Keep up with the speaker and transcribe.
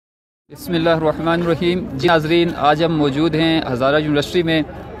بسم اللہ الرحمن الرحیم. جی ناظرین، آج ہم موجود ہیں ہزارہ یونیورسٹی میں.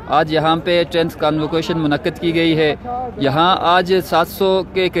 آج یہاں پہ 10th کانووکیشن منعقد کی گئی ہے. یہاں آج 700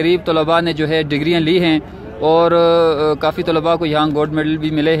 کے قریب طلباء نے جو ہے ڈگریاں لی ہیں اور کافی طلباء کو یہاں گولڈ میڈل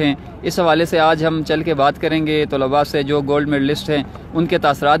بھی ملے ہیں. اس حوالے سے آج ہم چل کے بات کریں گے طلباء سے جو گولڈ میڈلسٹ ہیں، ان کے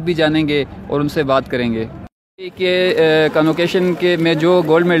تاثرات بھی جانیں گے اور ان سے بات کریں گے کہ کانووکیشن کے میں جو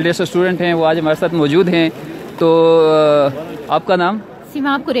گولڈ میڈلسٹ اسٹوڈنٹ ہیں وہ آج ہمارے ساتھ موجود ہیں. تو آپ کا نام؟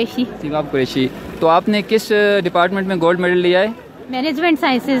 سیماب قریشی. سیماب قریشی. تو آپ نے کس ڈپارٹمنٹ میں گولڈ میڈل لیا ہے؟ Management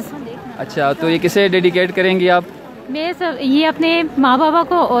sciences. اچھا، تو یہ کسے ڈیڈیکیٹ کریں گی آپ؟ میں یہ اپنے ماں بابا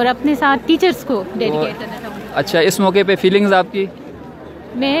کو اور اپنے ساتھ ٹیچرز کو ڈیڈیکیٹ کرنا چاہوں گی. اچھا، اس موقع پہ فیلنگز آپ کی؟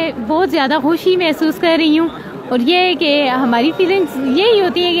 میں بہت زیادہ خوشی محسوس کر رہی ہوں، اور یہ ہے کہ ہماری فیلنگز یہی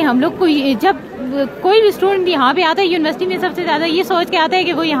ہوتی ہے کہ ہم لوگ کو جب کوئی بھی اسٹوڈنٹ یہاں پہ آتا ہے یونیورسٹی میں، سب سے زیادہ یہ سوچ کے آتا ہے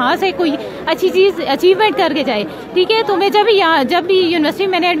کہ وہ یہاں سے کوئی اچھی چیز اچیومنٹ کر کے جائے. ٹھیک ہے، تو میں جب بھی یونیورسٹی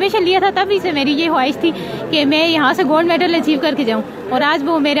میں نے ایڈمیشن لیا تھا تبھی سے میری یہ خواہش تھی کہ میں یہاں سے گولڈ میڈل اچیو کر کے جاؤں، اور آج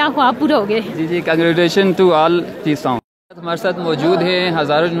وہ میرا خواب پورا ہو گیا. جی کنگریچولیشن ٹو آل ٹیچرز. ہمارے ساتھ موجود ہیں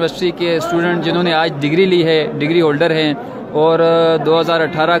ہزارہ یونیورسٹی کے اسٹوڈنٹ جنہوں نے آج ڈگری لی ہے، ڈگری ہولڈر ہیں، اور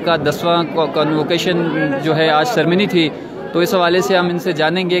 2018 کا 10واں کانووکیشن جو ہے آج سرمنی تھی. تو اس حوالے سے ہم ان سے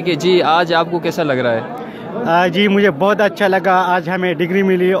جانیں گے کہ جی آج آپ کو کیسا لگ رہا ہے؟ جی مجھے بہت اچھا لگا. آج ہمیں ڈگری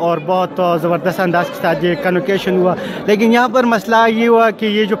ملی اور بہت زبردست انداز کے ساتھ یہ کنووکیشن ہوا. لیکن یہاں پر مسئلہ یہ ہوا کہ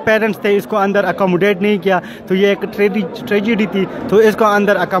یہ جو پیرنٹس تھے اس کو اندر اکوموڈیٹ نہیں کیا، تو یہ ایک ٹریجڈی تھی، تو اس کو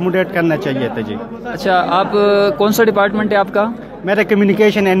اندر اکوموڈیٹ کرنا چاہیے تھا. جی اچھا، آپ کون سا ڈپارٹمنٹ ہے آپ کا؟ میرا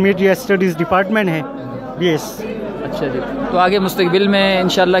communication and media studies department ہے. یس. اچھا جی. تو آگے مستقبل میں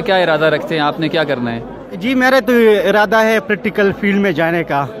انشاءاللہ کیا ارادہ رکھتے ہیں؟ آپ نے کیا کرنا ہے؟ جی میرا تو ارادہ ہے پریکٹیکل فیلڈ میں جانے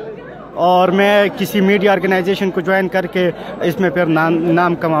کا، اور میں کسی میڈیا آرگنائزیشن کو جوائن کر کے اس میں پھر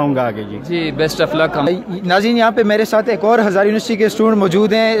نام کماؤں گا آگے. جی بیسٹ آف لک. ناظرین، یہاں پہ میرے ساتھ ایک اور ہزارہ یونیورسٹی کے اسٹوڈنٹ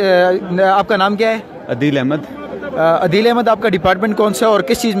موجود ہیں. آپ کا نام کیا ہے؟ عدیل احمد. عدیل احمد، آپ کا ڈپارٹمنٹ کون سا ہے اور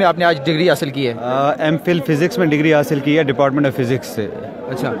کس چیز میں آپ نے آج ڈگری حاصل کی ہے؟ ایم فل فزکس میں ڈگری حاصل کی ہے ڈپارٹمنٹ آف فزکس سے.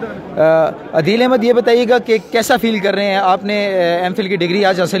 اچھا، عدیل احمد یہ بتائیے گا کہ کیسا فیل کر رہے ہیں؟ آپ نے ایم فل کی ڈگری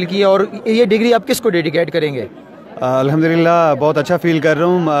آج حاصل کی ہے، اور یہ ڈگری آپ کس کو ڈیڈیکیٹ کریں گے؟ الحمدللہ بہت اچھا فیل کر رہا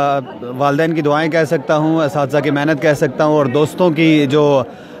ہوں. والدین کی دعائیں کہہ سکتا ہوں، اساتذہ کی محنت کہہ سکتا ہوں، اور دوستوں کی جو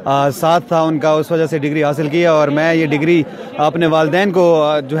ساتھ تھا ان کا، اس وجہ سے ڈگری حاصل کی ہے. اور میں یہ ڈگری اپنے والدین کو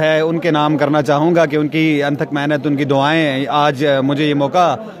جو ہے ان کے نام کرنا چاہوں گا کہ ان کی انتھک محنت، ان کی دعائیں آج مجھے یہ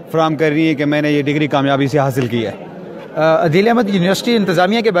موقع فراہم کر رہی ہیں کہ میں نے یہ ڈگری کامیابی سے حاصل کی ہے. عدیل احمد، یونیورسٹی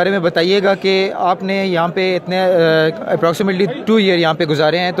انتظامیہ کے بارے میں بتائیے گا کہ آپ نے یہاں پہ اتنے اپروکسیمیٹلی 2 ایئر یہاں پہ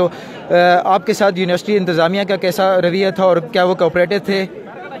گزارے ہیں، تو آپ کے ساتھ یونیورسٹی انتظامیہ کا کیسا رویہ تھا اور کیا وہ کوآپریٹو تھے؟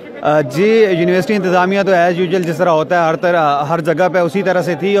 جی یونیورسٹی انتظامیہ تو ایز یوزول جس طرح ہوتا ہے ہر جگہ پہ اسی طرح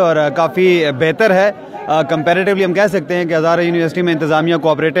سے تھی، اور کافی بہتر ہے. کمپیریٹیولی ہم کہہ سکتے ہیں کہ ہزارہ یونیورسٹی میں انتظامیہ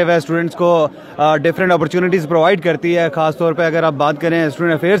کوآپریٹو ہے، اسٹوڈنٹس کو ڈفرینٹ اپرچونیٹیز پرووائڈ کرتی ہے. خاص طور پہ اگر آپ بات کریں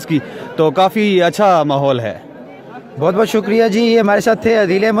اسٹوڈنٹ افیئرس کی تو کافی اچھا ماحول ہے. بہت بہت شکریہ. جی یہ ہمارے ساتھ تھے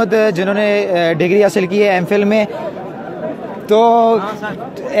عدیل احمد جنہوں نے ڈگری حاصل کی ہے ایم فل میں. تو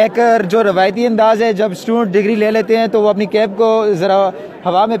ایک جو روایتی انداز ہے، جب اسٹوڈنٹ ڈگری لے لیتے ہیں تو وہ اپنی کیپ کو ذرا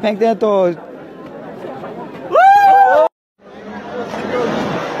ہوا میں پھینکتے ہیں، تو